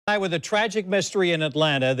With a tragic mystery in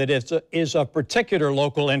Atlanta that is of particular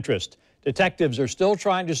local interest. Detectives are still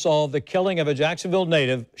trying to solve the killing of a Jacksonville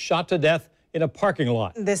native shot to death in a parking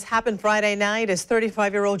lot. This happened Friday night as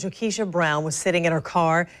 35-year-old Kisha Brown was sitting in her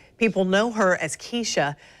car. People know her as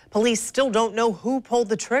Kisha. Police still don't know who pulled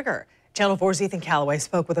the trigger. Channel 4's Ethan Calloway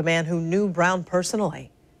spoke with a man who knew Brown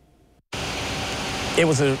personally. It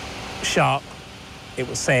was a shock, it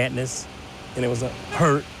was sadness, and it was a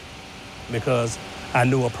hurt because I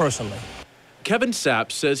knew her personally. Kevin Sapp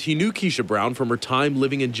says he knew Kisha Brown from her time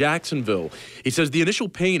living in Jacksonville. He says the initial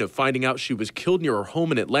pain of finding out she was killed near her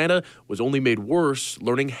home in Atlanta was only made worse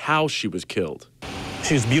learning how she was killed.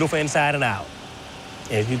 She was beautiful inside and out.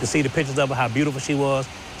 As you can see the pictures of her, how beautiful she was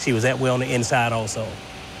that way on the inside also.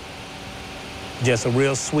 Just a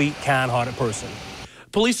real sweet, kind-hearted person.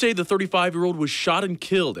 Police say the 35-year-old was shot and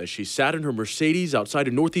killed as she sat in her Mercedes outside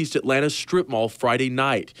of Northeast Atlanta's strip mall Friday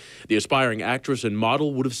night. The aspiring actress and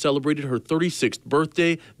model would have celebrated her 36th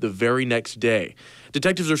birthday the very next day.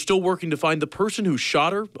 Detectives are still working to find the person who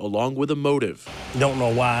shot her, along with a motive. Don't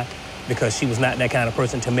know why, because she was not that kind of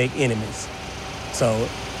person to make enemies. So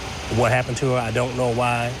what happened to her, I don't know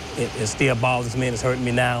why. It still bothers me and it's hurting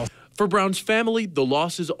me now. For Brown's family, the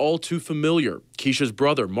loss is all too familiar. Kisha's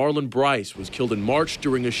brother, Marlon Bryce, was killed in March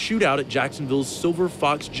during a shootout at Jacksonville's Silver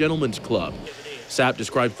Fox Gentlemen's Club. Sapp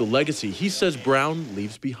describes the legacy he says Brown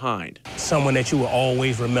leaves behind. Someone that you will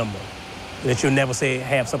always remember, that you'll never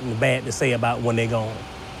have something bad to say about when they're gone.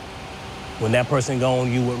 When that person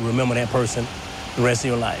gone, you will remember that person the rest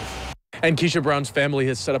of your life. And Kisha Brown's family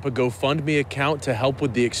has set up a GoFundMe account to help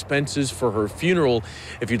with the expenses for her funeral.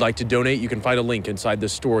 If you'd like to donate, you can find a link inside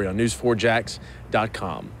this story on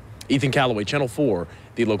news4jax.com. Ethan Calloway, Channel 4,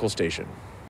 the local station.